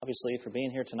obviously, for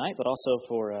being here tonight, but also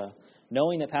for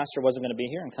knowing that Pastor wasn't going to be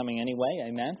here and coming anyway.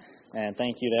 Amen. And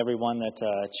thank you to everyone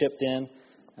that chipped in,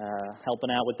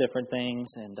 helping out with different things,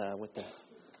 and with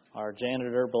our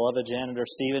janitor, beloved janitor,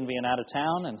 Stephen, being out of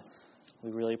town. And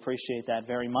we really appreciate that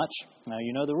very much. Now,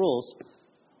 you know the rules.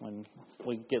 When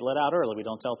we get let out early, we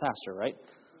don't tell Pastor, right?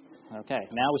 Okay,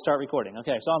 now we start recording.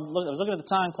 Okay, so I was looking at the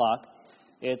time clock.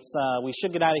 We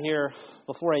should get out of here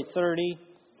before 8:30,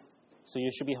 so you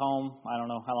should be home. I don't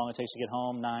know how long it takes to get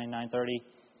home, 9:30.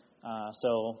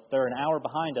 So they're an hour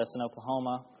behind us in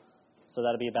Oklahoma, so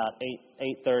that'll be about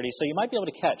 8:30. So you might be able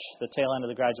to catch the tail end of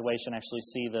the graduation, actually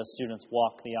see the students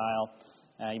walk the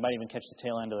aisle. You might even catch the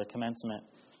tail end of the commencement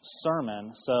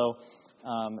sermon. So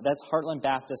that's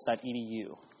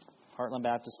heartlandbaptist.edu,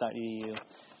 heartlandbaptist.edu.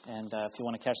 And if you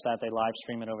want to catch that, they live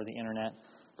stream it over the internet,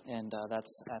 and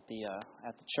that's at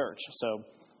the church. So,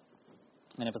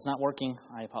 and if it's not working,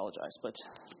 I apologize, but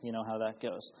you know how that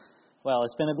goes. Well,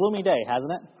 it's been a gloomy day,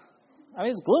 hasn't it? I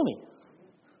mean, it's gloomy.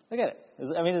 Look at it.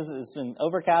 It's been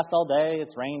overcast all day.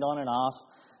 It's rained on and off,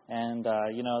 and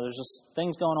there's just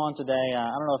things going on today. I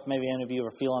don't know if maybe any of you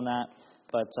are feeling that,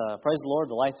 but praise the Lord,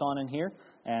 the light's on in here,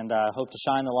 and I hope to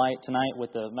shine the light tonight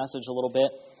with the message a little bit.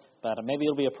 But maybe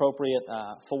it'll be appropriate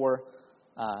for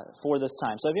this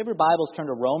time. So if you have your Bibles, turn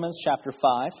to Romans chapter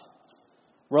 5.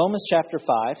 Romans chapter 5.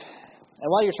 And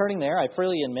while you're turning there, I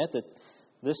freely admit that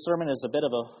this sermon is a bit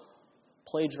of a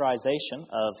plagiarization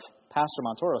of Pastor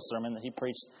Montoro's sermon that he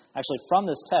preached actually from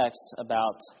this text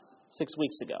about 6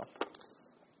 weeks ago.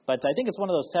 But I think it's one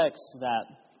of those texts that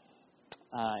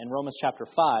in Romans chapter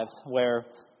 5 where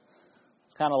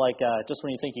it's kind of like just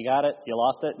when you think you got it, you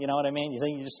lost it. You know what I mean?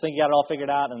 You just think you got it all figured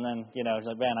out, and then it's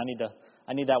like, man,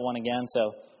 I need that one again.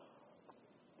 So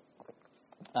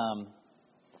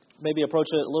maybe approach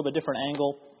it a little bit different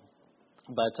angle.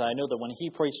 But I know that when he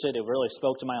preached it, it really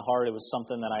spoke to my heart. It was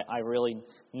something that I really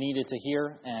needed to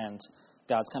hear, and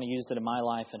God's kind of used it in my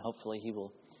life, and hopefully He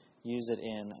will use it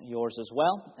in yours as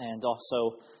well. And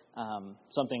also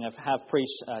something I have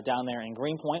preached down there in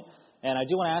Greenpoint. And I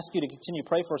do want to ask you to continue to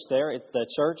pray for us there at the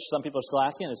church. Some people are still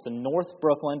asking. It's the North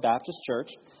Brooklyn Baptist Church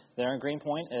there in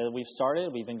Greenpoint. We've started.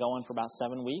 We've been going for about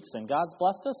 7 weeks, and God's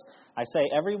blessed us. I say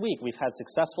every week we've had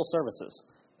successful services.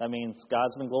 That means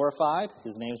God's been glorified.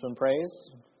 His name's been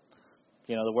praised.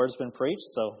 The word's been preached,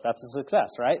 so that's a success,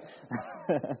 right?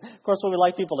 Of course, we would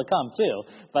like people to come too,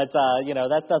 but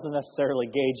that doesn't necessarily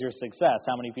gauge your success,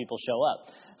 how many people show up.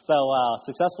 So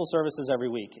successful services every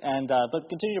week, and but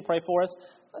continue to pray for us.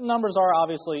 The numbers are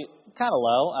obviously kind of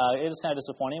low. It is kind of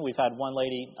disappointing. We've had one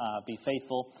lady be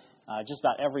faithful just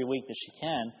about every week that she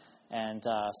can, and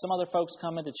some other folks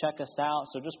come in to check us out.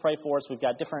 So just pray for us. We've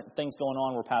got different things going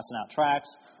on. We're passing out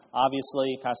tracts,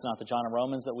 obviously, passing out the John and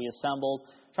Romans that we assembled,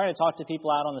 trying to talk to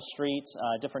people out on the street,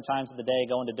 different times of the day,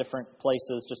 going to different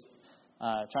places, just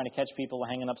trying to catch people,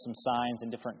 hanging up some signs in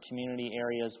different community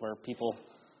areas where people,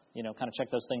 kind of check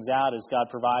those things out. As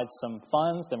God provides some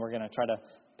funds, then we're going to try to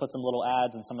put some little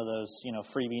ads in some of those,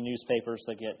 freebie newspapers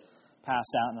that get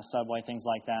passed out in the subway, things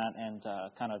like that, and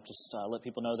kind of just let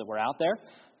people know that we're out there.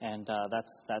 And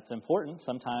that's important.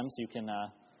 Sometimes you can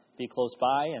be close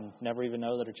by and never even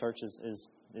know that a church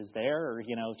is there, or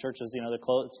churches,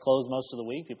 it's closed most of the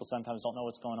week. People sometimes don't know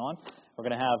what's going on. We're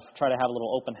going to try to have a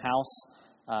little open house.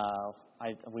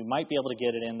 We might be able to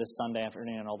get it in this Sunday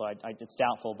afternoon, although it's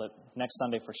doubtful, but next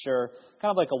Sunday for sure.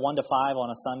 Kind of like a 1 to 5 on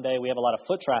a Sunday. We have a lot of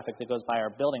foot traffic that goes by our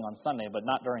building on Sunday, but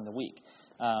not during the week.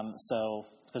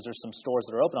 Because there's some stores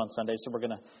that are open on Sunday, so we're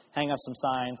going to hang up some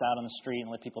signs out on the street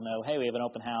and let people know, hey, we have an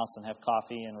open house, and have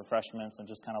coffee and refreshments, and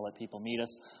just kind of let people meet us.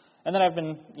 And then I've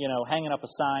been, hanging up a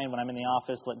sign when I'm in the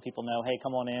office, letting people know, hey,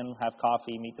 come on in, have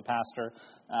coffee, meet the pastor.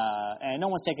 And no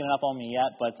one's taken it up on me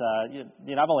yet, but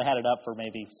I've only had it up for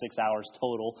maybe 6 hours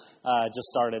total. Just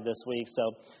started this week,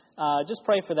 so just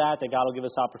pray for that God will give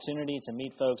us opportunity to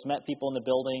meet folks. Met people in the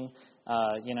building.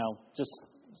 Just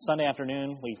Sunday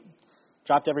afternoon, we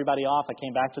dropped everybody off. I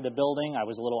came back to the building. I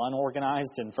was a little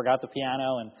unorganized and forgot the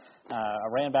piano, and I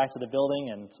ran back to the building,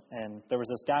 and there was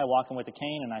this guy walking with a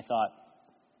cane, and I thought,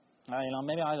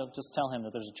 maybe I'll just tell him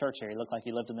that there's a church here. He looked like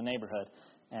he lived in the neighborhood.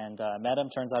 And met him.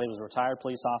 Turns out he was a retired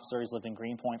police officer. He's lived in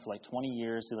Greenpoint for like 20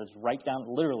 years. He lives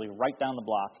literally right down the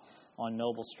block on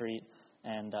Noble Street.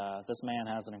 And this man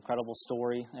has an incredible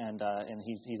story. And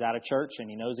he's out of church, and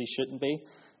he knows he shouldn't be.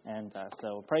 And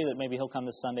so pray that maybe he'll come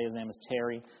this Sunday. His name is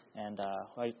Terry. And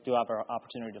I do have an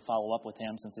opportunity to follow up with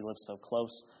him since he lives so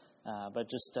close. But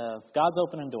just God's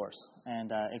opening doors.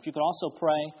 And if you could also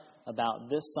pray about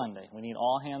this Sunday. We need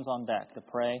all hands on deck to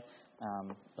pray,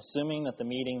 assuming that the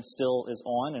meeting still is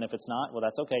on. And if it's not, well,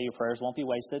 that's okay. Your prayers won't be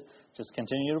wasted. Just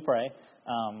continue to pray.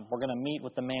 We're going to meet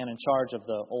with the man in charge of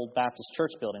the old Baptist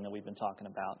church building that we've been talking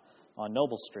about on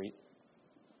Noble Street.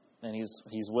 And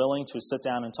he's willing to sit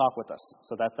down and talk with us.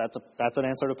 So that's an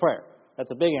answer to prayer.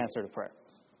 That's a big answer to prayer.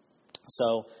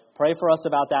 So pray for us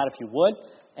about that if you would.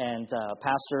 And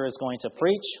Pastor is going to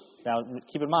preach. Now,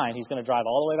 keep in mind, he's going to drive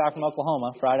all the way back from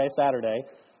Oklahoma Friday, Saturday.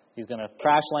 He's going to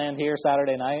crash land here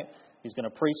Saturday night. He's going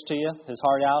to preach to you, his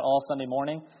heart out, all Sunday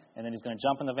morning. And then he's going to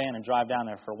jump in the van and drive down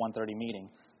there for a 1:30 meeting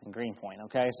in Greenpoint.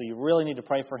 Okay? So you really need to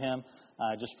pray for him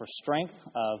just for strength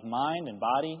of mind and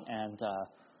body and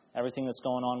everything that's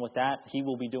going on with that. He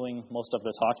will be doing most of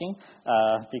the talking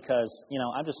because,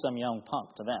 I'm just some young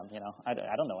punk to them. I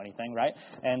don't know anything, right?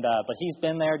 And but he's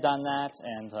been there, done that,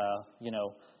 and,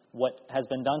 what has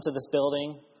been done to this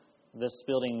building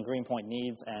in Greenpoint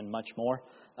needs and much more.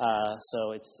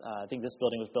 So I think this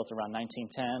building was built around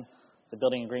 1910. The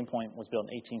building in Greenpoint was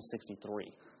built in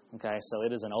 1863. Okay, so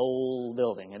it is an old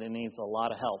building, and it needs a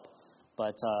lot of help.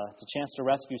 But it's a chance to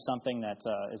rescue something that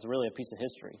is really a piece of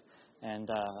history. And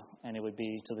it would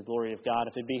be to the glory of God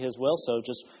if it be His will. So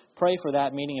just pray for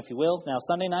that meeting, if you will. Now,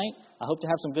 Sunday night, I hope to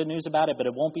have some good news about it, but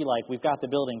it won't be like we've got the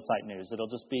building site news.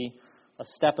 It'll just be a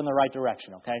step in the right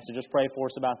direction, okay? So just pray for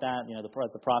us about that.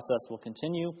 The process will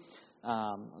continue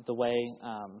the way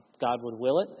God would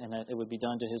will it, and that it would be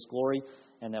done to His glory,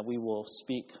 and that we will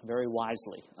speak very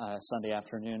wisely Sunday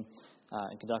afternoon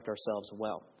and conduct ourselves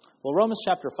well. Well, Romans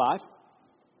chapter 5.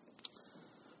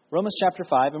 Romans chapter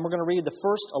 5, and we're going to read the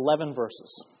first 11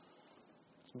 verses.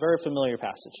 Very familiar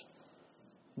passage.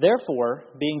 Therefore,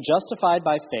 being justified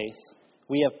by faith,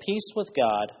 we have peace with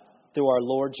God through our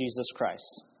Lord Jesus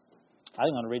Christ. I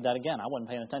think I'm going to read that again. I wasn't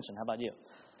paying attention. How about you?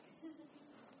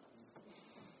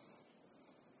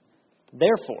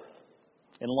 Therefore,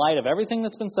 in light of everything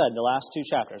that's been said in the last two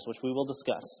chapters, which we will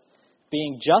discuss,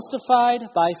 being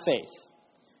justified by faith,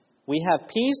 we have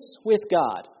peace with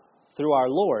God through our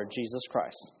Lord Jesus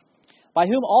Christ, by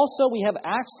whom also we have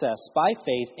access by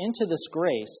faith into this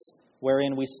grace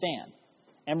wherein we stand,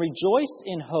 and rejoice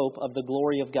in hope of the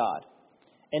glory of God.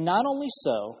 And not only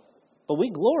so, but we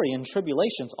glory in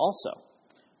tribulations also,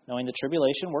 knowing that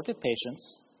tribulation worketh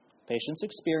patience, patience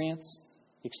experience,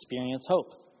 experience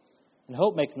hope. And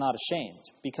hope maketh not ashamed,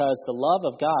 because the love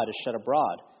of God is shed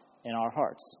abroad in our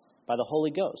hearts by the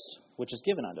Holy Ghost, which is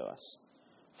given unto us.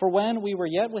 For when we were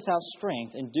yet without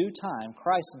strength, in due time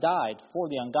Christ died for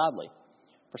the ungodly.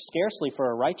 For scarcely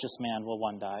for a righteous man will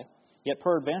one die, yet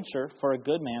peradventure for a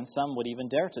good man some would even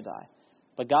dare to die.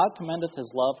 But God commendeth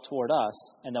His love toward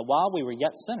us, and that while we were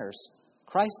yet sinners,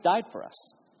 Christ died for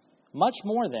us. Much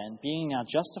more then, being now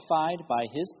justified by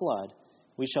His blood,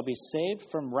 we shall be saved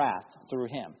from wrath through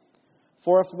Him.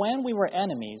 For if when we were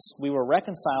enemies, we were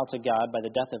reconciled to God by the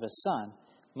death of His Son,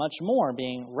 much more,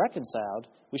 being reconciled,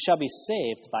 we shall be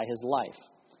saved by His life.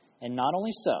 And not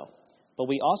only so, but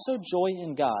we also joy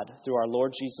in God through our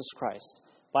Lord Jesus Christ,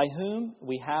 by whom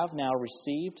we have now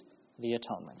received the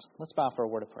atonement. Let's bow for a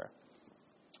word of prayer.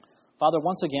 Father,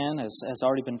 once again, as has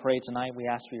already been prayed tonight, we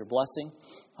ask for your blessing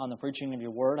on the preaching of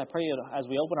your word. I pray as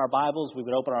we open our Bibles, we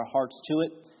would open our hearts to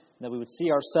it, that we would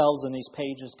see ourselves in these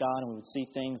pages, God, and we would see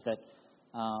things that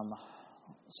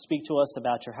speak to us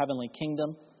about your heavenly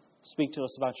kingdom, speak to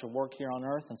us about your work here on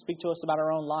earth, and speak to us about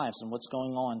our own lives and what's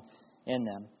going on in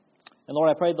them. And Lord,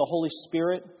 I pray the Holy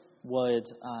Spirit would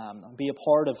be a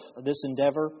part of this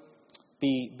endeavor,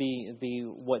 be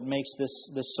what makes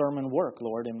this sermon work,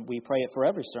 Lord. And we pray it for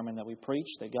every sermon that we preach,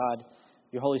 that God,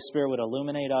 your Holy Spirit would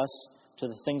illuminate us to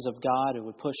the things of God. It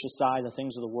would push aside the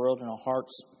things of the world in our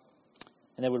hearts,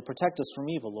 and it would protect us from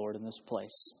evil, Lord, in this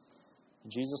place.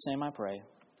 In Jesus' name I pray.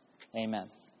 Amen.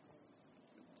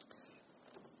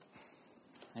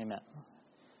 Amen.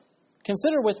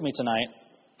 Consider with me tonight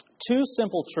two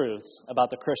simple truths about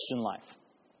the Christian life.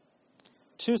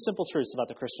 Two simple truths about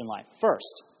the Christian life.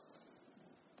 First,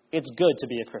 it's good to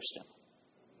be a Christian.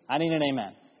 I need an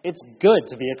amen. It's good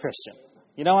to be a Christian.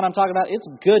 You know what I'm talking about? It's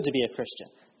good to be a Christian.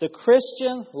 The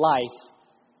Christian life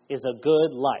is a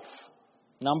good life.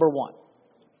 Number one.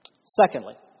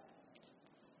 Secondly,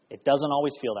 it doesn't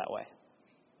always feel that way.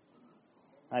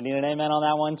 I need an amen on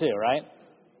that one too, right?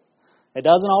 It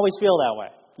doesn't always feel that way.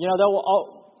 You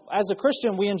know, as a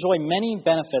Christian, we enjoy many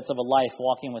benefits of a life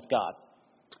walking with God,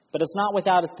 but it's not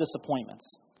without its disappointments.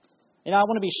 You know, I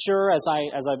want to be sure as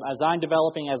I'm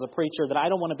developing as a preacher that I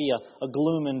don't want to be a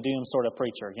gloom and doom sort of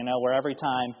preacher, you know, where every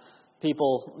time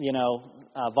people,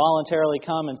 voluntarily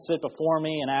come and sit before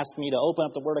me and ask me to open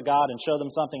up the Word of God and show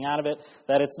them something out of it,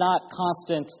 that it's not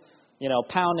constant,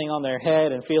 pounding on their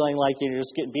head and feeling like you're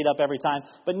just getting beat up every time.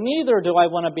 But neither do I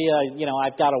want to be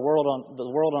I've got the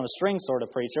world on a string sort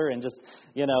of preacher and just,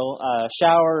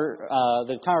 shower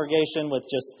the congregation with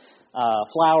just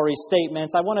flowery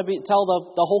statements. I want to tell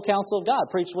the whole counsel of God,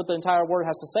 preach what the entire Word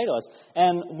has to say to us.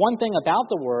 And one thing about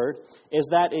the Word is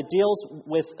that it deals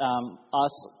with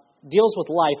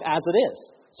life as it is.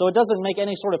 So it doesn't make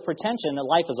any sort of pretension that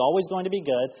life is always going to be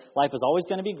good, life is always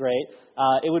going to be great.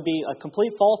 It would be a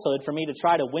complete falsehood for me to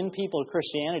try to win people to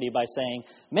Christianity by saying,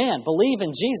 man, believe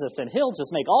in Jesus and He'll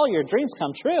just make all your dreams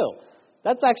come true.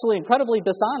 That's actually incredibly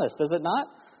dishonest, is it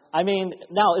not? I mean,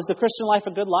 now, is the Christian life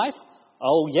a good life?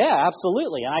 Oh, yeah,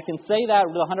 absolutely. And I can say that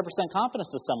with 100% confidence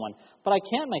to someone. But I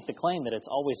can't make the claim that it's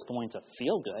always going to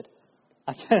feel good.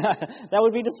 That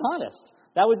would be dishonest.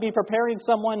 That would be preparing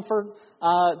someone for,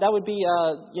 that would be,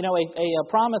 a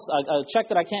promise, a check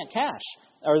that I can't cash,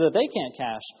 or that they can't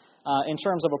cash, in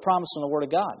terms of a promise from the Word of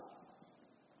God.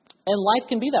 And life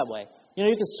can be that way. You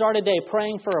can start a day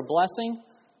praying for a blessing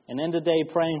and end a day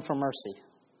praying for mercy.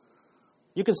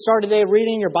 You can start a day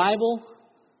reading your Bible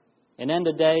and end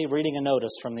a day reading a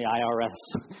notice from the IRS.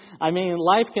 I mean,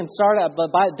 life can start,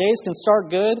 days can start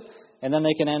good and then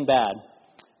they can end bad.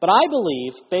 But I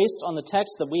believe, based on the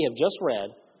text that we have just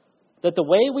read, that the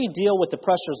way we deal with the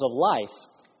pressures of life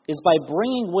is by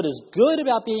bringing what is good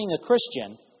about being a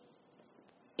Christian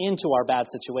into our bad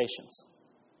situations.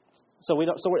 So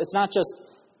it's not just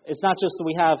that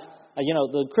we have,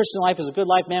 the Christian life is a good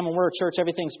life, man. When we're at church,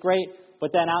 everything's great.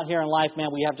 But then out here in life, man,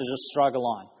 we have to just struggle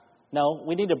on. No,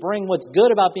 we need to bring what's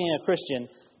good about being a Christian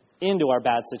into our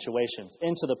bad situations,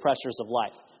 into the pressures of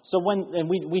life. So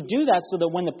we do that so that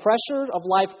when the pressure of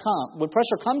life when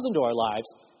pressure comes into our lives,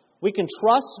 we can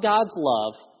trust God's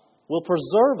love will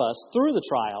preserve us through the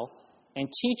trial and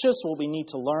teach us what we need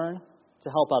to learn to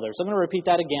help others. I'm going to repeat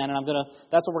that again, and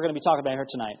that's what we're going to be talking about here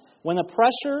tonight. When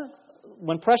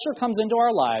pressure comes into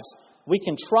our lives, we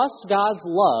can trust God's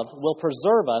love will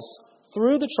preserve us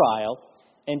through the trial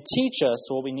and teach us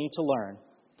what we need to learn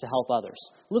to help others.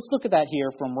 Let's look at that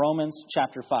here from Romans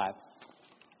chapter 5.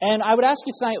 And I would ask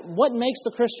you tonight, what makes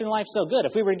the Christian life so good?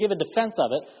 If we were to give a defense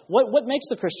of it, what makes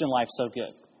the Christian life so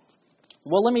good?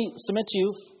 Well, let me submit to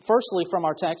you, firstly, from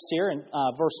our text here in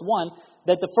verse 1,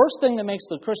 that the first thing that makes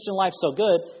the Christian life so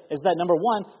good is that, number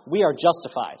one, we are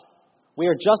justified. We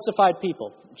are justified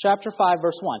people. Chapter 5,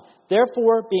 verse 1.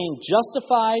 Therefore, being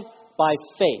justified by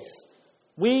faith.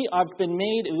 We have been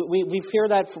made, we've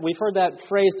heard that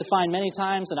phrase defined many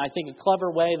times, and I think a clever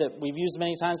way that we've used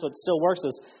many times but still works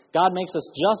is God makes us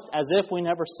just as if we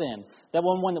never sinned. That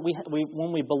when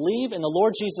we believe in the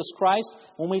Lord Jesus Christ,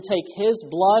 when we take His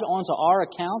blood onto our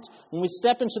account, when we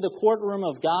step into the courtroom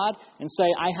of God and say,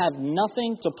 I have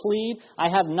nothing to plead, I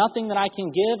have nothing that I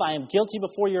can give, I am guilty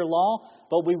before your law,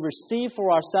 but we receive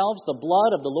for ourselves the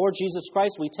blood of the Lord Jesus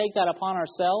Christ, we take that upon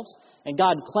ourselves, and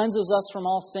God cleanses us from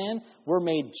all sin, we're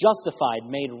made justified,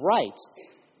 made right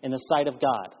in the sight of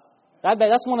God.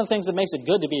 That's one of the things that makes it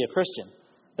good to be a Christian.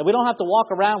 That we don't have to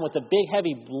walk around with a big,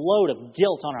 heavy load of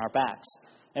guilt on our backs.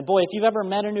 And boy, if you've ever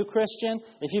met a new Christian,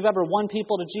 if you've ever won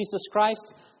people to Jesus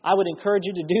Christ, I would encourage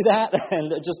you to do that and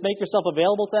just make yourself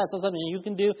available to that. It's not something you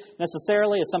can do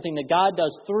necessarily. It's something that God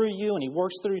does through you and He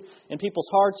works through in people's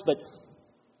hearts. But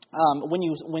when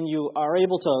you are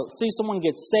able to see someone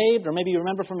get saved, or maybe you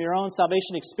remember from your own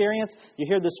salvation experience, you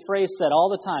hear this phrase said all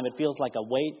the time. It feels like a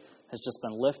weight has just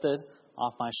been lifted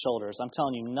off my shoulders. I'm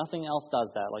telling you, nothing else does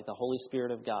that like the Holy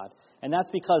Spirit of God. And that's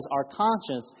because our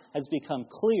conscience has become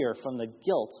clear from the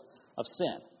guilt of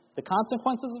sin. The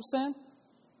consequences of sin,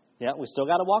 yeah, we still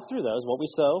got to walk through those. What we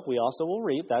sow, we also will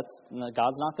reap. God's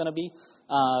not going to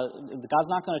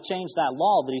change that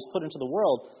law that He's put into the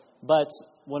world. But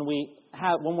when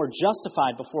we're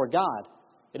justified before God,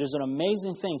 it is an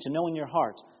amazing thing to know in your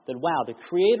heart that, wow, the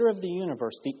Creator of the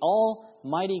universe, the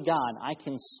Almighty God, I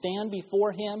can stand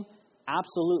before Him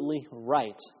absolutely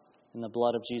right in the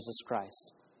blood of Jesus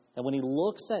Christ. And when He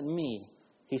looks at me,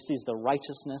 He sees the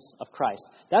righteousness of Christ.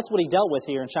 That's what He dealt with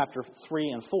here in chapter 3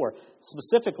 and 4,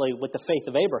 specifically with the faith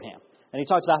of Abraham. And He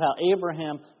talks about how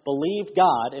Abraham believed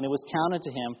God and it was counted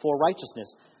to him for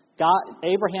righteousness.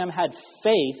 Abraham had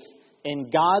faith in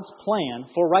God's plan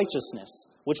for righteousness,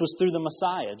 which was through the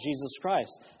Messiah, Jesus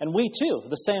Christ. And we too,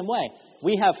 the same way.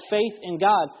 We have faith in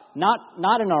God,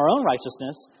 not in our own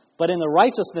righteousness, but in the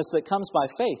righteousness that comes by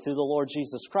faith through the Lord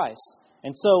Jesus Christ.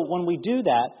 And so when we do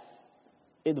that,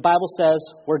 the Bible says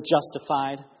we're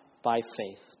justified by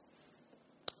faith.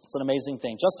 It's an amazing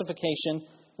thing. Justification,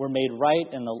 we're made right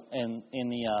in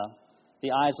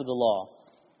the eyes of the law.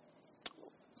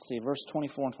 let's see, verse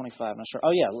 24 and 25. I'm not sure.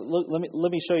 Oh, yeah,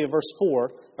 let me show you verse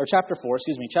 4, or chapter 4,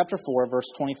 chapter 4, verse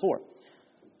 24.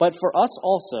 But for us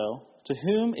also, to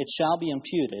whom it shall be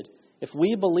imputed, if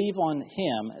we believe on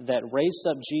him that raised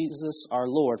up Jesus our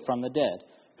Lord from the dead,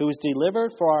 who was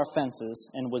delivered for our offenses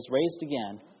and was raised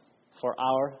again for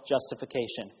our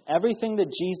justification. Everything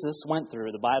that Jesus went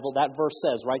through, the Bible, that verse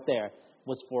says right there,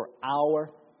 was for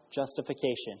our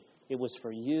justification. It was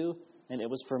for you and it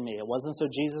was for me. It wasn't so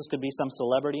Jesus could be some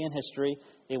celebrity in history.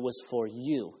 It was for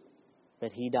you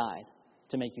that he died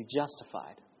to make you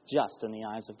justified, just in the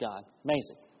eyes of God.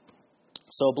 Amazing.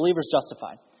 So a believer's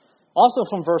justified. Also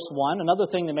from verse 1, another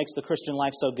thing that makes the Christian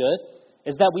life so good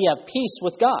is that we have peace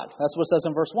with God. That's what it says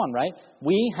in verse 1, right?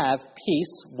 We have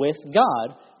peace with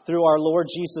God through our Lord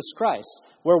Jesus Christ.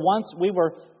 Where once we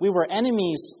were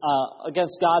enemies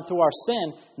against God through our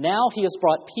sin, now he has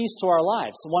brought peace to our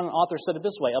lives. One author said it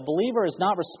this way: a believer is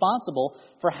not responsible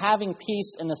for having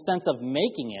peace in the sense of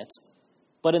making it,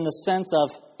 but in the sense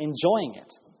of enjoying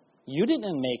it. You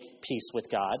didn't make peace with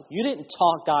God. You didn't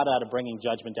talk God out of bringing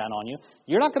judgment down on you.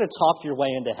 You're not going to talk your way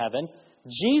into heaven.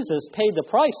 Jesus paid the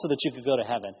price so that you could go to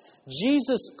heaven.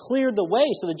 Jesus cleared the way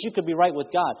so that you could be right with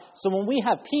God. So when we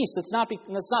have peace, it's not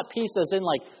peace as in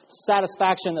like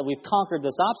satisfaction that we've conquered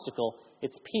this obstacle.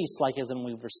 It's peace like as in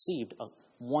we've received a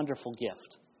wonderful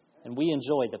gift. And we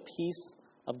enjoy the peace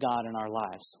of God in our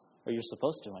lives. Or you're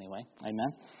supposed to anyway.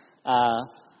 Amen.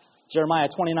 Jeremiah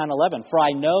 29:11, for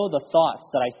I know the thoughts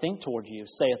that I think toward you,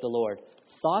 saith the Lord,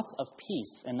 thoughts of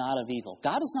peace and not of evil.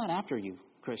 God is not after you,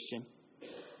 Christian.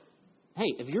 Hey,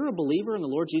 if you're a believer in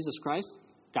the Lord Jesus Christ,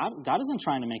 God isn't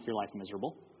trying to make your life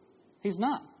miserable. He's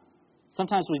not.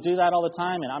 Sometimes we do that all the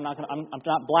time, and I'm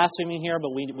not blaspheming here, but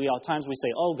we at times we say,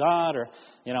 oh God, or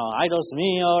idos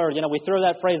mio, or we throw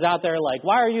that phrase out there like,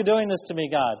 why are you doing this to me,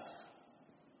 God?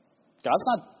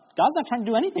 God's not trying to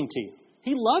do anything to you.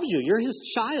 He loves you. You're his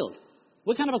child.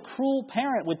 What kind of a cruel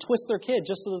parent would twist their kid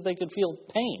just so that they could feel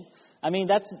pain? I mean,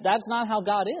 that's not how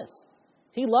God is.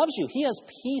 He loves you. He has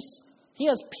peace. He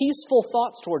has peaceful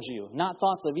thoughts towards you, not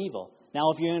thoughts of evil.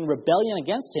 Now, if you're in rebellion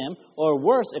against him, or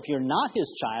worse, if you're not his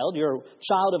child, you're a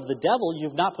child of the devil,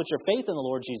 you've not put your faith in the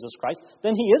Lord Jesus Christ,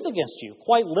 then he is against you.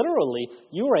 Quite literally,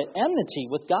 you are at enmity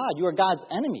with God. You are God's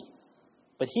enemy.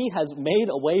 But he has made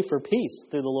a way for peace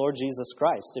through the Lord Jesus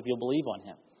Christ, if you'll believe on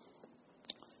him.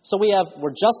 So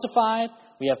we're justified,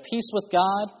 we have peace with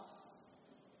God,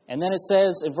 and then it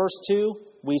says in verse 2,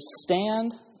 we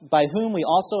stand, by whom we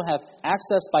also have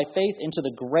access by faith into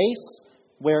the grace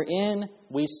wherein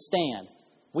we stand.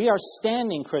 We are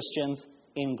standing, Christians,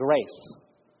 in grace.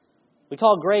 We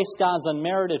call grace God's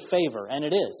unmerited favor, and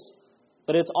it is.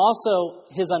 But it's also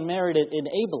his unmerited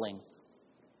enabling.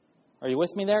 Are you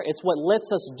with me there? It's what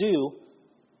lets us do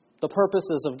the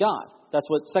purposes of God. That's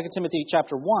what 2 Timothy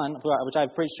chapter 1, which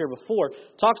I've preached here before,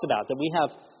 talks about, that we have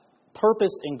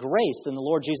purpose and grace in the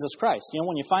Lord Jesus Christ.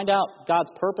 When you find out God's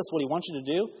purpose, what he wants you to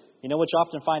do, you know what you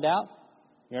often find out?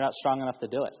 You're not strong enough to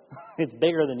do it. It's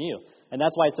bigger than you. And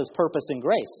that's why it says purpose and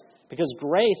grace. Because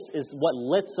grace is what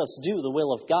lets us do the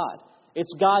will of God.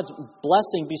 It's God's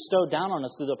blessing bestowed down on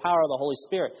us through the power of the Holy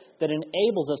Spirit that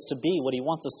enables us to be what he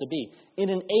wants us to be.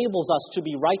 It enables us to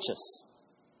be righteous.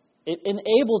 It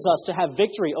enables us to have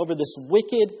victory over this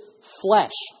wicked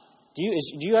flesh. Do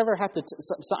you ever have to...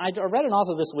 I read an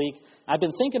author this week. I've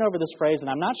been thinking over this phrase, and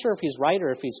I'm not sure if he's right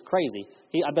or if he's crazy.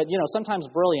 But sometimes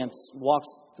brilliance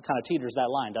kind of teeters that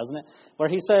line, doesn't it? Where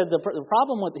he said the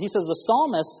problem with... He says the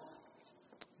psalmist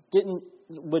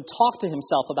would talk to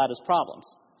himself about his problems.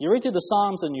 You read through the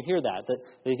Psalms and you hear that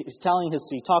he's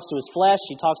he talks to his flesh,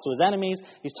 he talks to his enemies,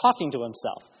 he's talking to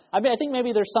himself. I think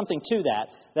maybe there's something to that.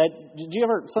 Do you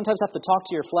ever sometimes have to talk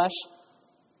to your flesh?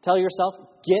 Tell yourself,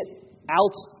 get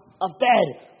out of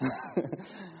bed.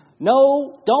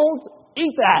 No, don't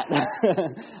eat that.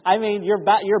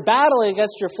 You're battling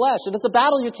against your flesh, and it's a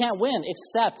battle you can't win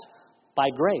except by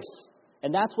grace.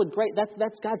 And that's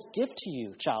that's God's gift to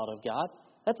you, child of God.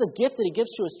 That's a gift that he gives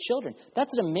to his children.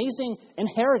 That's an amazing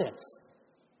inheritance.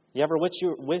 You ever wish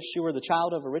you were the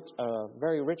child of a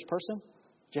very rich person?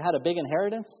 That you had a big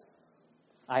inheritance?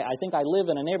 I think I live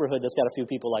in a neighborhood that's got a few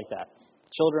people like that.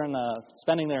 Children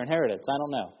spending their inheritance. I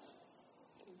don't know.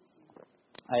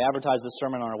 I advertised this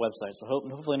sermon on our website, so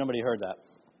hopefully nobody heard that.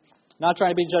 Not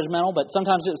trying to be judgmental, but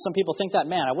sometimes some people think that,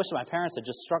 man, I wish my parents had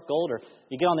just struck gold. Or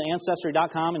you get on the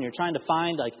Ancestry.com and you're trying to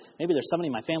find, maybe there's somebody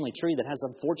in my family tree that has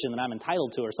some fortune that I'm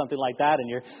entitled to or something like that. And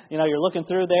you're looking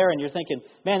through there and you're thinking,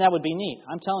 man, that would be neat.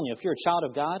 I'm telling you, if you're a child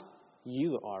of God,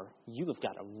 you have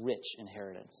got a rich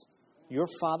inheritance. Your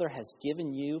Father has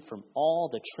given you from all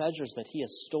the treasures that he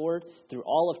has stored through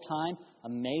all of time,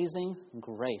 amazing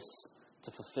grace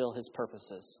to fulfill His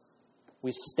purposes.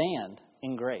 We stand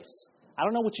in grace. I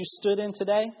don't know what you stood in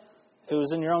today, if it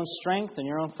was in your own strength and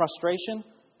your own frustration,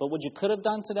 but what you could have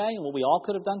done today, and what we all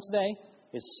could have done today,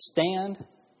 is stand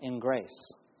in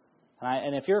grace.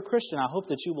 And if you're a Christian, I hope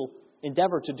that you will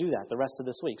endeavor to do that the rest of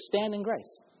this week. Stand in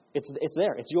grace. It's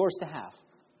there. It's yours to have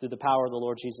through the power of the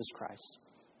Lord Jesus Christ.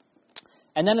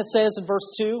 And then it says in verse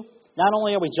 2, not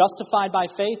only are we justified by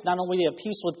faith, not only do we have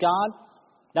peace with God,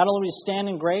 not only do we stand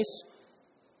in grace,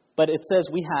 but it says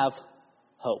we have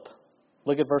hope.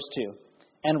 Look at verse 2.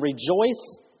 And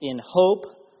rejoice in hope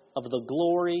of the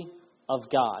glory of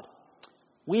God.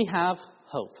 We have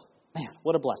hope. Man,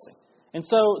 what a blessing. And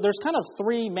so there's kind of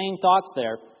three main thoughts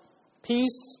there.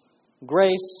 Peace,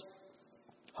 grace,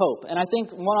 hope. And I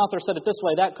think one author said it this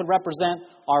way, that could represent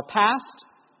our past.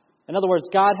 In other words,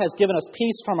 God has given us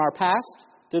peace from our past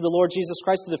through the Lord Jesus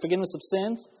Christ, through the forgiveness of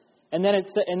sins. And then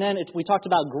we talked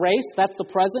about grace. That's the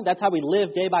present. That's how we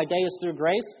live day by day, is through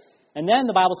grace. And then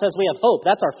the Bible says we have hope.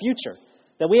 That's our future.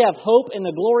 That we have hope in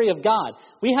the glory of God.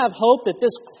 We have hope that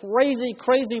this crazy,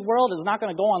 crazy world is not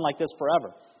going to go on like this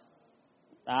forever.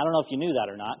 I don't know if you knew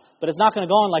that or not, but it's not going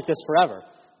to go on like this forever.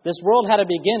 This world had a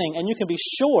beginning, and you can be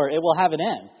sure it will have an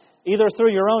end, either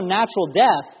through your own natural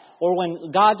death or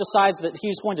when God decides that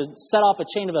He's going to set off a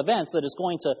chain of events that is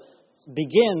going to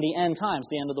begin the end times,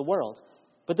 the end of the world.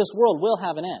 But this world will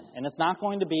have an end, and it's not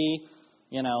going to be,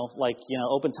 like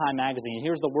Open Time magazine.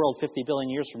 Here's the world 50 billion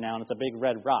years from now, and it's a big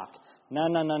red rock. No.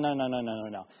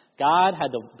 God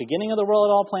had the beginning of the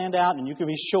world all planned out, and you can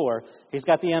be sure He's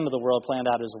got the end of the world planned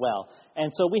out as well.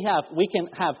 And so we can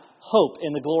have hope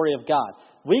in the glory of God.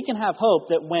 We can have hope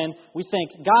that when we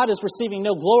think God is receiving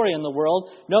no glory in the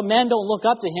world, no, men don't look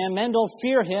up to Him, men don't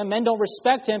fear Him, men don't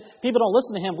respect Him, people don't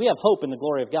listen to Him, we have hope in the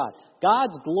glory of God.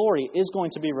 God's glory is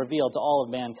going to be revealed to all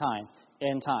of mankind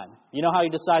in time. You know how He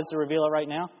decides to reveal it right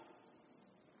now?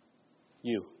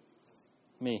 You.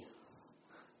 Me.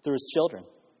 Through His children.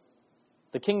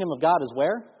 The kingdom of God is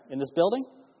where? In this building?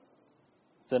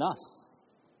 It's in us.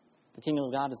 The kingdom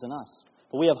of God is in us.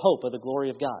 But we have hope of the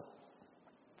glory of God.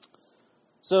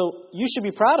 So you should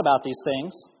be proud about these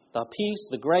things, the peace,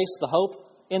 the grace, the hope,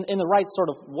 in the right sort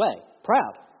of way.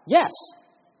 Proud. Yes.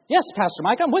 Yes, Pastor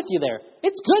Mike, I'm with you there.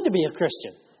 It's good to be a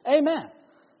Christian. Amen.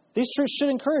 These truths should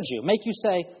encourage you, make you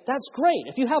say, that's great.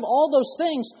 If you have all those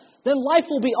things, then life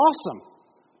will be awesome.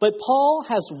 But Paul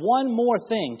has one more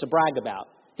thing to brag about.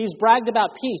 He's bragged about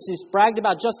peace. He's bragged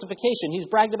about justification. He's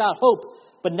bragged about hope.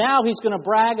 But now he's going to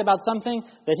brag about something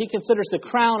that he considers the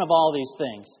crown of all these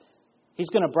things. He's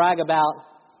going to brag about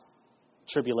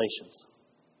tribulations.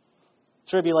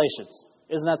 Tribulations.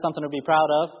 Isn't that something to be proud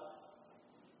of?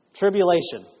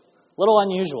 Tribulation. A little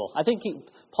unusual. I think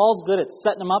Paul's good at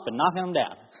setting them up and knocking them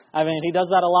down. I mean, he does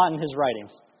that a lot in his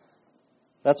writings.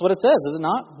 That's what it says, is it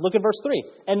not? Look at verse 3.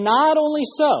 And not only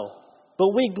so,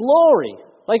 but we glory.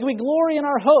 Like we glory in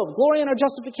our hope, glory in our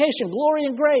justification, glory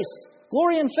in grace,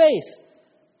 glory in faith.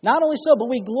 Not only so, but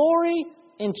we glory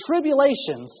in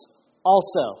tribulations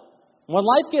also. When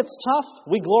life gets tough,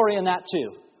 we glory in that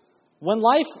too. When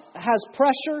life has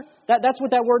pressure, that's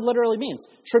what that word literally means.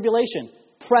 Tribulation,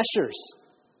 pressures.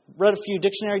 Read a few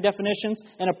dictionary definitions.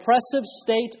 An oppressive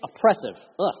state, oppressive.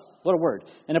 Ugh, what a word.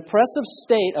 An oppressive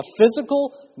state of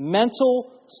physical,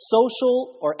 mental,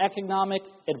 social, or economic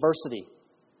adversity.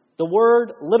 The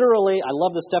word literally, I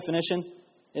love this definition,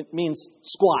 it means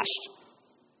squashed.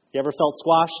 You ever felt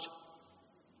squashed?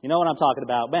 You know what I'm talking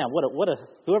about. Man,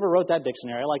 whoever wrote that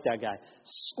dictionary, I like that guy.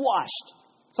 Squashed.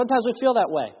 Sometimes we feel that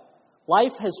way.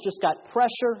 Life has just got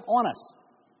pressure on us.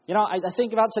 I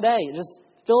think about today, just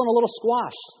feeling a little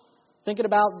squashed. Thinking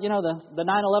about, the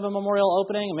 9/11 memorial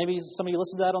opening, and maybe some of you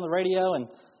listened to that on the radio, and,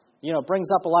 it brings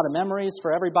up a lot of memories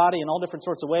for everybody in all different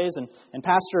sorts of ways. And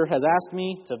Pastor has asked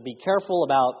me to be careful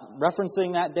about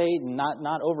referencing that date and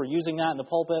not overusing that in the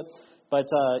pulpit. But,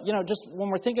 just when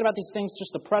we're thinking about these things,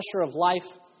 just the pressure of life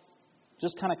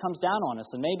just kind of comes down on us.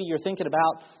 And maybe you're thinking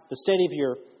about the state of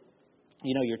your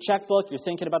checkbook, you're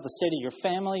thinking about the state of your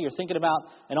family, you're thinking about,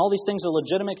 and all these things are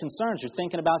legitimate concerns. You're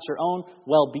thinking about your own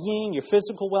well-being, your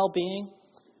physical well-being,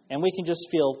 and we can just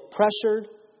feel pressured,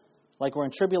 like we're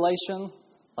in tribulation,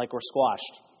 like we're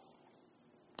squashed.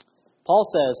 Paul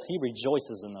says he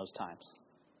rejoices in those times.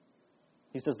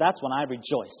 He says, that's when I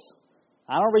rejoice.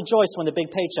 I don't rejoice when the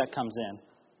big paycheck comes in.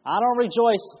 I don't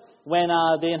rejoice when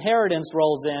the inheritance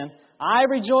rolls in. I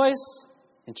rejoice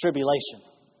in tribulation.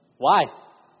 Why?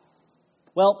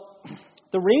 Well,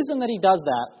 the reason that he does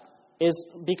that is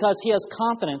because he has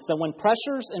confidence that when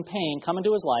pressures and pain come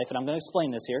into his life, and I'm going to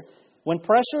explain this here, when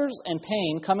pressures and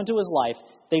pain come into his life,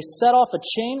 they set off a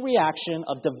chain reaction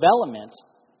of development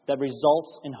that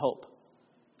results in hope.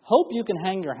 Hope you can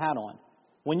hang your hat on.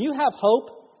 When you have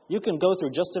hope, you can go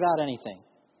through just about anything.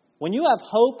 When you have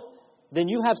hope, then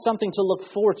you have something to look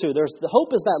forward to. The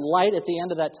hope is that light at the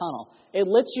end of that tunnel. It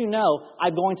lets you know,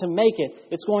 I'm going to make it.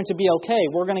 It's going to be okay.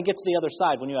 We're going to get to the other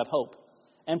side when you have hope.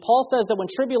 And Paul says that when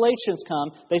tribulations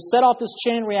come, they set off this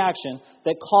chain reaction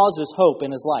that causes hope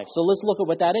in his life. So let's look at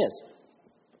what that is.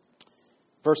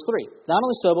 Verse 3, not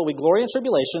only so, but we glory in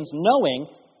tribulations, knowing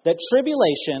that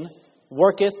tribulation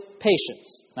worketh patience.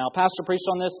 Now, Pastor preached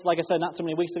on this, like I said, not too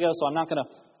many weeks ago, so I'm not going to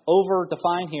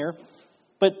over-define here.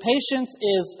 But patience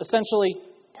is essentially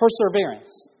perseverance.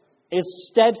 It's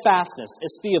steadfastness.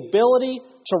 It's the ability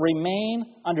to remain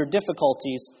under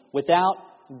difficulties without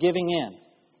giving in.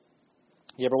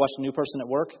 You ever watched a new person at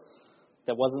work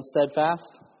that wasn't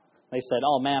steadfast? They said,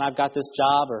 oh man, I've got this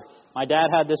job, or my dad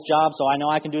had this job, so I know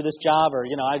I can do this job, or,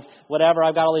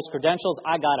 I've got all these credentials.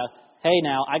 I got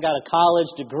a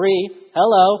college degree.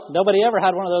 Hello. Nobody ever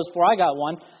had one of those before I got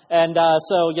one. And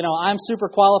so, I'm super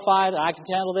qualified. I can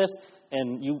handle this.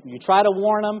 And you try to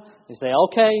warn them. You say,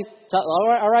 okay,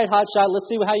 all right, hotshot, let's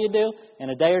see how you do.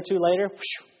 And a day or two later,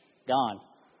 gone.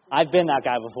 I've been that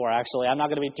guy before, actually. I'm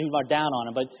not going to be too much down on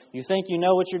him. But you think you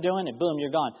know what you're doing, and boom,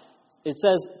 you're gone. It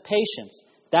says patience.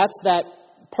 That's that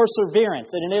perseverance.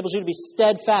 It enables you to be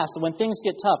steadfast. And when things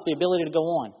get tough, the ability to go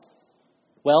on.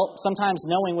 Well, sometimes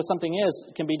knowing what something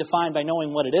is can be defined by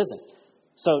knowing what it isn't.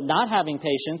 So not having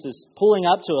patience is pulling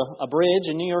up to a bridge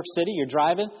in New York City. You're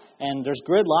driving, and there's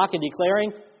gridlock, and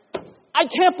declaring, I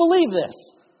can't believe this.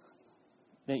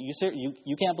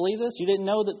 You can't believe this? You didn't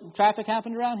know that traffic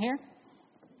happened around here?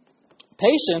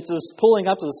 Patience is pulling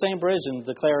up to the same bridge and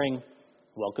declaring,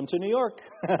 welcome to New York.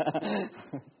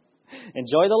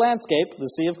 Enjoy the landscape, the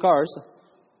sea of cars.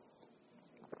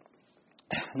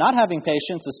 Not having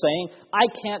patience is saying, I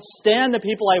can't stand the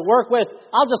people I work with.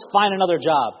 I'll just find another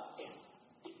job.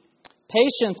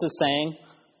 Patience is saying,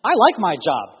 I like my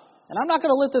job, and I'm not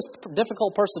going to let this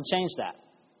difficult person change that.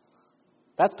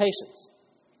 That's patience.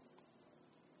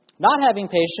 Not having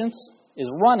patience is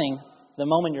running the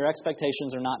moment your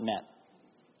expectations are not met.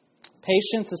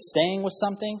 Patience is staying with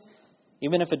something,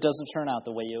 even if it doesn't turn out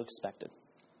the way you expected.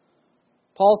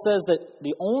 Paul says that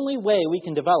the only way we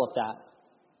can develop that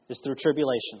is through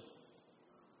tribulation.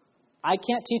 I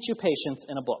can't teach you patience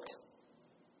in a book.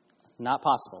 Not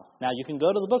possible. Now, you can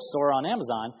go to the bookstore on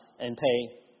Amazon and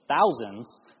pay thousands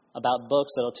about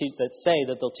books that say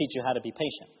that they'll teach you how to be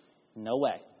patient. No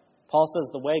way. Paul says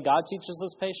the way God teaches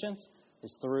us patience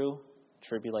is through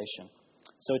tribulation.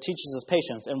 So it teaches us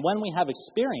patience. And when we have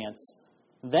experience,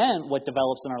 then what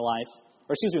develops in our life,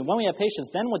 when we have patience,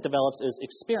 then what develops is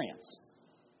experience.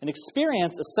 And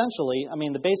experience, essentially,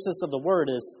 the basis of the word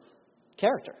is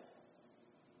character.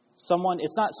 It's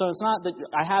not that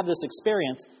I have this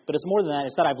experience, but it's more than that.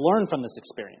 It's that I've learned from this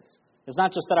experience. It's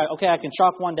not just that I can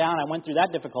chalk one down, I went through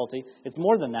that difficulty. It's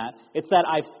more than that. It's that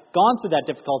I've gone through that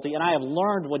difficulty and I have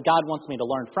learned what God wants me to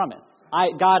learn from it.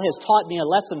 God has taught me a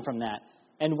lesson from that.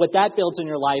 And what that builds in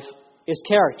your life is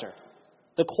character.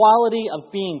 The quality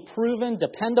of being proven,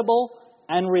 dependable,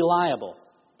 and reliable.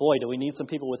 Boy, do we need some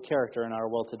people with character in our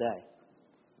world today.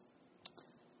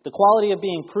 The quality of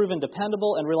being proven,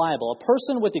 dependable, and reliable. A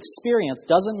person with experience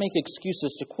doesn't make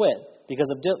excuses to quit because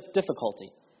of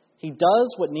difficulty. He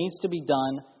does what needs to be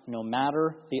done no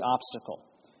matter the obstacle.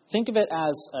 Think of it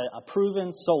as a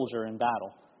proven soldier in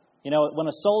battle. When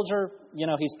a soldier,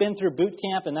 he's been through boot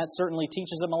camp, and that certainly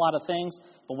teaches him a lot of things.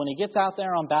 But when he gets out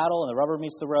there on battle and the rubber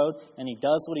meets the road and he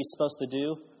does what he's supposed to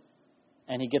do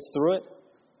and he gets through it,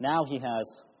 now he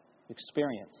has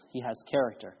experience. He has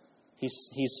character. He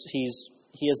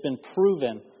has been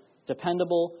proven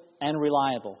dependable and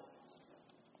reliable.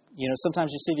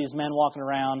 Sometimes you see these men walking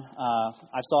around.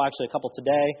 I saw actually a couple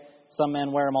today. Some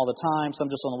men wear them all the time, some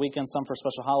just on the weekends, some for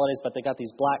special holidays, but they got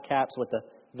these black caps with the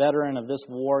veteran of this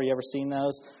war. You ever seen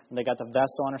those? And they got the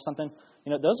vest on or something.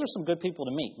 Those are some good people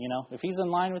to meet. If he's in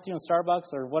line with you in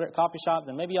Starbucks or what coffee shop,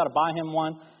 then maybe you ought to buy him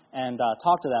one and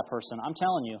talk to that person. I'm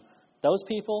telling you, those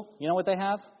people, you know what they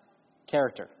have?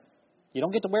 Character. You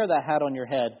don't get to wear that hat on your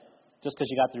head just because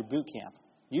you got through boot camp.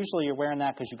 Usually you're wearing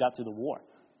that because you got through the war.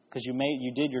 Because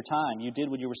you did your time. You did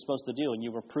what you were supposed to do, and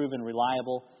you were proven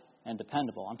reliable and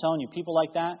dependable. I'm telling you, people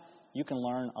like that, you can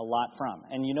learn a lot from.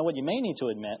 And you know what? You may need to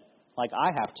admit, like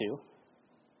I have to,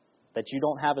 that you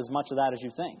don't have as much of that as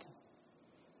you think.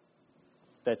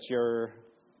 That you're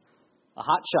a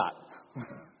hot shot.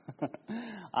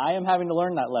 I am having to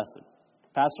learn that lesson.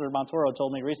 Pastor Montoro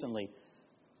told me recently,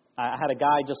 I had a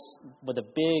guy just with a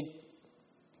big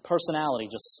personality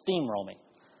just steamroll me.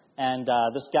 And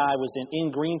this guy was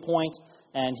in Greenpoint,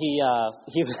 and he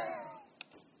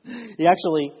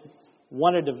actually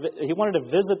wanted to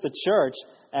visit the church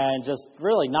and just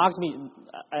really knocked me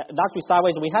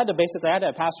sideways. And we had to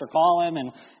have pastor call him,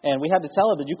 and we had to tell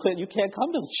him that you can't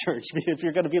come to the church if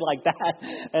you're going to be like that.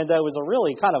 And it was a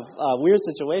really kind of weird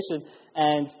situation.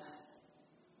 And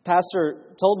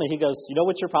pastor told me, he goes, "You know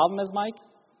what your problem is, Mike?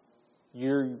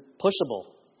 You're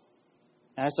pushable."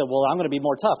 And I said, "Well, I'm going to be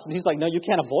more tough." And he's like, "No, you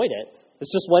can't avoid it.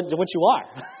 It's just what you are."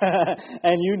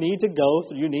 And you need to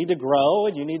you need to grow,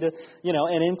 and you need to,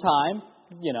 and in time,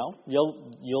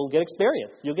 you'll get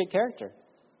experience. You'll get character.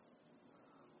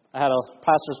 I had a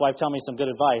pastor's wife tell me some good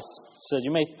advice. She said,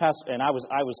 "You may pastor," and I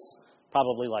was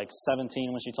probably like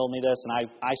 17 when she told me this, and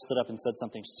I stood up and said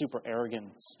something super arrogant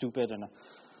and stupid,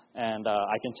 and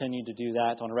I continued to do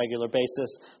that on a regular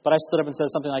basis. But I stood up and said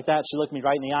something like that. She looked me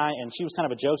right in the eye, and she was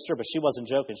kind of a jokester, but she wasn't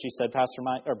joking. She said,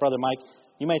 Brother Mike,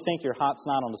 you may think you're hot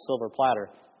snot on a silver platter,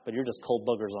 but you're just cold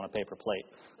boogers on a paper plate.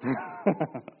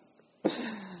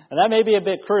 And that may be a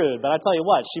bit crude, but I tell you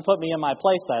what, she put me in my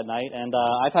place that night, and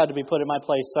I've had to be put in my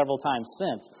place several times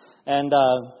since.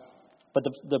 But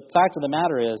the fact of the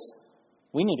matter is,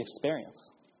 we need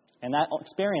experience. And that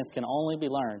experience can only be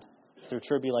learned through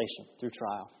tribulation, through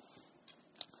trial.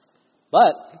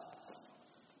 But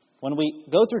when we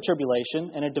go through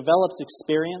tribulation and it develops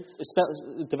experience,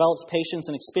 it develops patience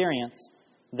and experience,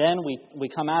 then we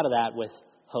come out of that with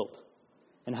hope.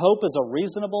 And hope is a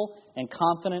reasonable and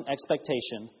confident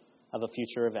expectation of a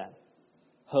future event.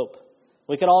 Hope.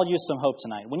 We could all use some hope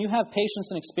tonight. When you have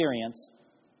patience and experience,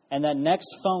 and that next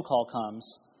phone call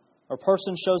comes, or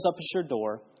person shows up at your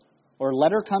door, or a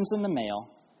letter comes in the mail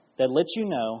that lets you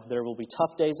know there will be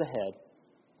tough days ahead,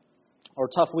 or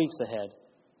tough weeks ahead,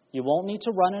 you won't need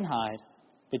to run and hide,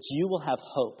 but you will have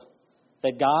hope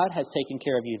that God has taken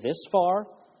care of you this far,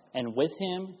 and with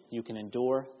Him you can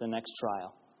endure the next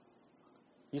trial.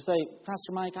 You say,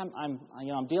 Pastor Mike,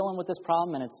 I'm dealing with this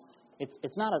problem, and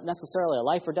it's not necessarily a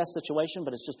life or death situation,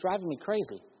 but it's just driving me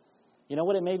crazy. You know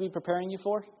what it may be preparing you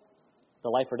for? The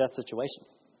life or death situation.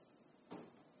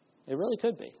 It really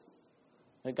could be.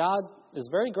 That God is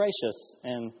very gracious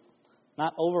in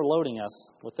not overloading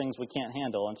us with things we can't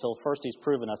handle until first He's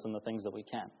proven us in the things that we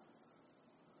can.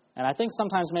 And I think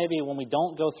sometimes maybe when we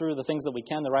don't go through the things that we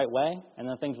can the right way, and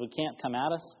the things we can't come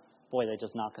at us, boy, they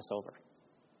just knock us over.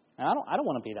 And I don't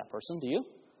want to be that person, do you?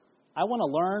 I want to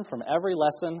learn from every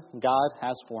lesson God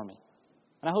has for me.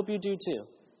 And I hope you do too.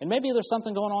 And maybe there's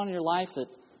something going on in your life that,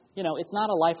 it's not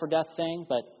a life or death thing,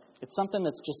 but it's something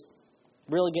that's just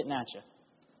really getting at you.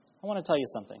 I want to tell you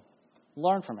something.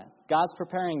 Learn from it. God's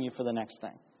preparing you for the next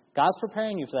thing. God's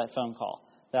preparing you for that phone call,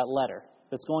 that letter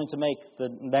that's going to make the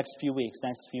next few weeks,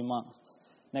 next few months,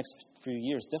 next few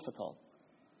years difficult.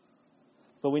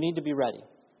 But we need to be ready.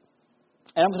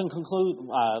 And I'm going to conclude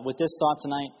with this thought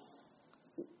tonight.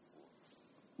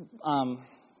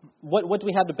 What do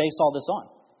we have to base all this on?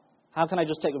 How can I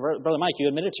just take... Brother Mike, you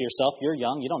admitted to yourself, you're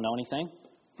young, you don't know anything.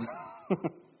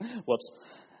 Whoops.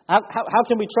 How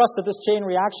can we trust that this chain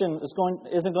reaction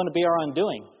isn't going to be our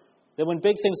undoing? That when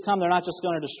big things come, they're not just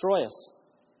going to destroy us.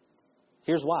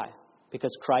 Here's why.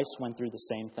 Because Christ went through the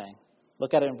same thing.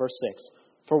 Look at it in verse 6.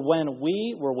 For when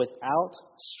we were without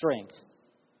strength,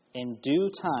 in due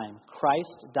time,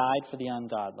 Christ died for the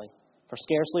ungodly. For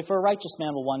scarcely for a righteous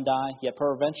man will one die, yet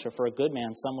peradventure for a good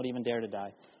man some would even dare to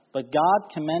die. But God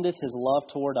commendeth His love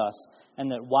toward us,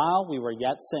 and that while we were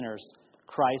yet sinners,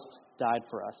 Christ died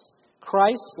for us.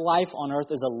 Christ's life on earth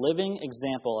is a living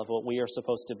example of what we are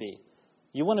supposed to be.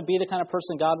 You want to be the kind of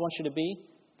person God wants you to be?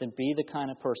 Then be the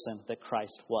kind of person that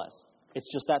Christ was. It's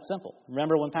just that simple.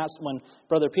 Remember when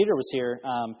Brother Peter was here,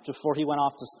 before he went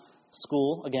off to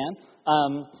school again,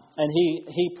 and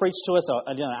he preached to us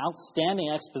an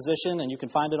outstanding exposition, and you can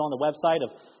find it on the website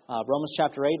of Romans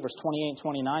chapter 8, verse 28 and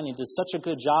 29. He did such a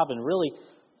good job and really,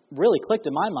 really clicked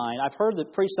in my mind. I've heard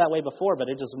it preached that way before, but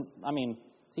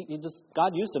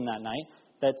God used him that night.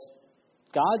 That's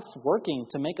God's working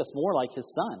to make us more like His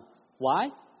Son. Why?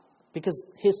 Because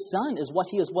His Son is what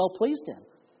He is well pleased in.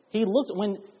 He looked,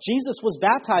 when Jesus was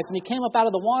baptized and He came up out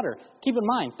of the water, keep in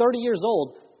mind, 30 years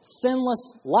old,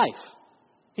 sinless life.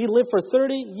 He lived for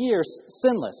 30 years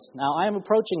sinless. Now, I am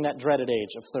approaching that dreaded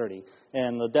age of 30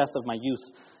 and the death of my youth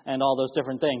and all those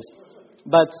different things.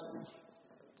 But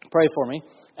pray for me.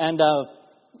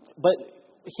 But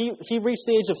he reached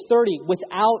the age of 30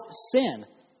 without sin.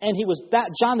 And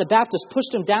John the Baptist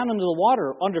pushed him down into the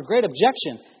water under great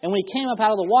objection. And when he came up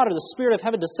out of the water, the Spirit of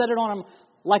heaven descended on him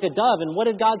like a dove. And what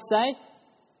did God say?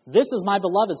 This is my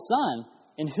beloved Son,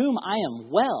 in whom I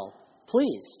am well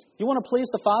pleased. You want to please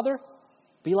the Father?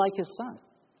 Be like His Son.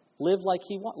 Live like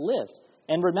He lived.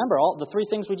 And remember all the three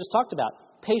things we just talked about.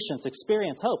 Patience,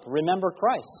 experience, hope. Remember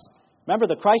Christ. Remember,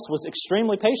 the Christ was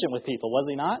extremely patient with people, was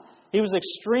He not? He was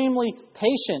extremely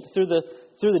patient through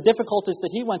the difficulties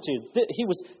that He went to. He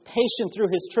was patient through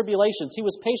His tribulations. He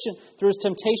was patient through His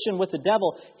temptation with the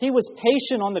devil. He was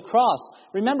patient on the cross.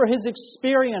 Remember His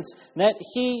experience that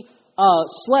He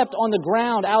slept on the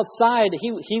ground outside.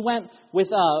 He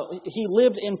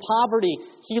lived in poverty.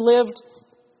 He lived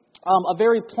a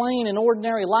very plain and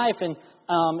ordinary life, and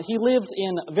he lived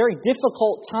in very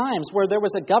difficult times where there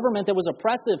was a government that was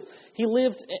oppressive. He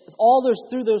lived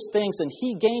through those things, and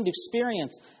he gained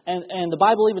experience. And the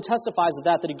Bible even testifies of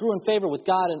that he grew in favor with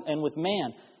God and with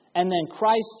man. And then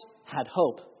Christ had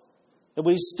hope. That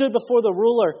when He stood before the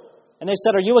ruler, and they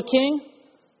said, "Are you a king?"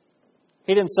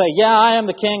 He didn't say, "Yeah, I am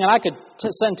the king, and I could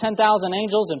send 10,000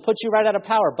 angels and put you right out of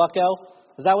power, bucko."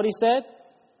 Is that what He said?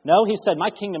 No, He said, "My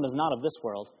kingdom is not of this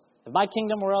world. If my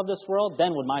kingdom were of this world,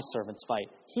 then would my servants fight."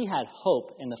 He had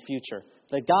hope in the future,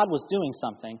 that God was doing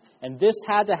something, and this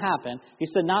had to happen. He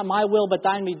said, "Not my will, but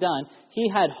thine be done." He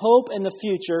had hope in the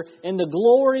future, in the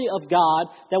glory of God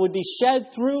that would be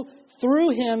shed through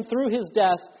Him, through His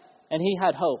death, and he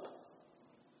had hope.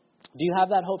 Do you have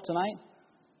that hope tonight?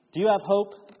 Do you have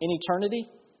hope in eternity?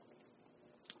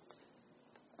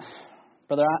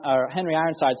 Brother Henry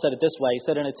Ironside said it this way. He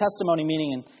said, in a testimony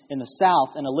meeting in the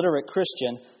South, an illiterate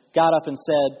Christian got up and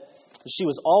said she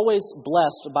was always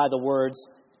blessed by the words,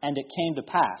 "and it came to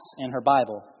pass," in her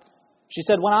Bible. She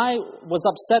said, "When I was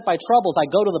upset by troubles, I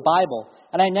go to the Bible,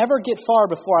 and I never get far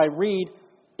before I read,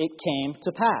 'It came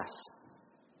to pass.'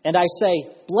 And I say,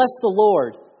 'Bless the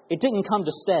Lord, it didn't come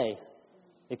to stay.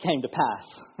 It came to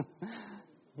pass.'"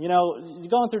 You're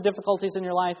going through difficulties in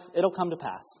your life, it'll come to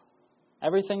pass.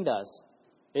 Everything does.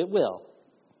 It will.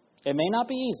 It may not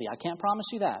be easy. I can't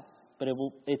promise you that. But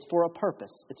it's for a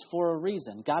purpose. It's for a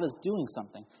reason. God is doing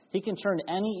something. He can turn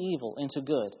any evil into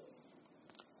good.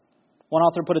 One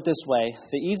author put it this way: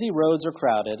 the easy roads are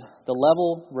crowded. The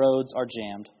level roads are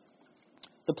jammed.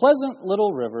 The pleasant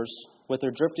little rivers with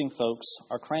their drifting folks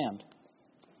are crammed.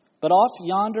 But off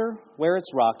yonder, where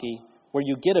it's rocky, where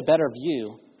you get a better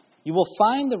view, you will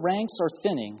find the ranks are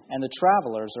thinning and the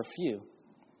travelers are few.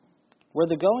 Where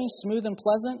the going's smooth and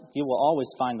pleasant, you will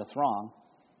always find the throng.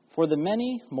 For the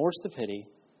many, more's the pity,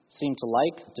 seem to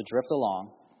like to drift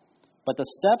along. But the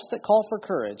steps that call for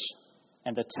courage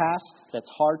and the task that's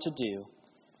hard to do,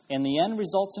 in the end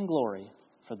results in glory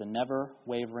for the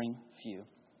never-wavering few.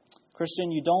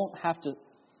 Christian, you don't have to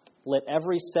let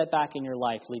every setback in your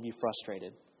life leave you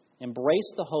frustrated.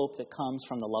 Embrace the hope that comes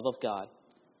from the love of God.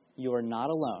 You are not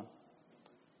alone.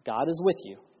 God is with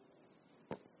you,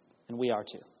 and we are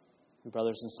too. Your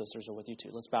brothers and sisters are with you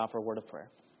too. Let's bow for a word of prayer.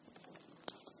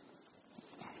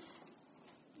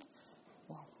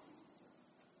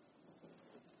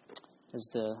 As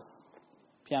the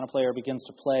piano player begins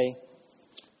to play,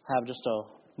 have just a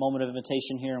moment of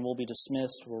invitation here and we'll be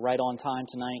dismissed. We're right on time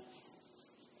tonight.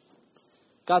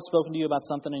 God's spoken to you about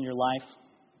something in your life.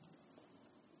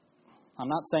 I'm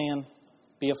not saying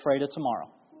be afraid of tomorrow.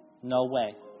 No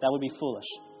way. That would be foolish.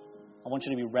 I want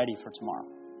you to be ready for tomorrow.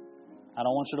 I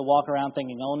don't want you to walk around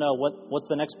thinking, "Oh no, what's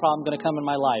the next problem going to come in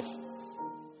my life?"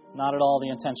 Not at all the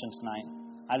intention tonight.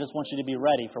 I just want you to be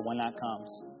ready for when that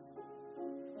comes.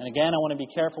 And again, I want to be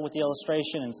careful with the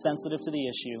illustration and sensitive to the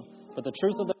issue. But the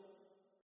truth of the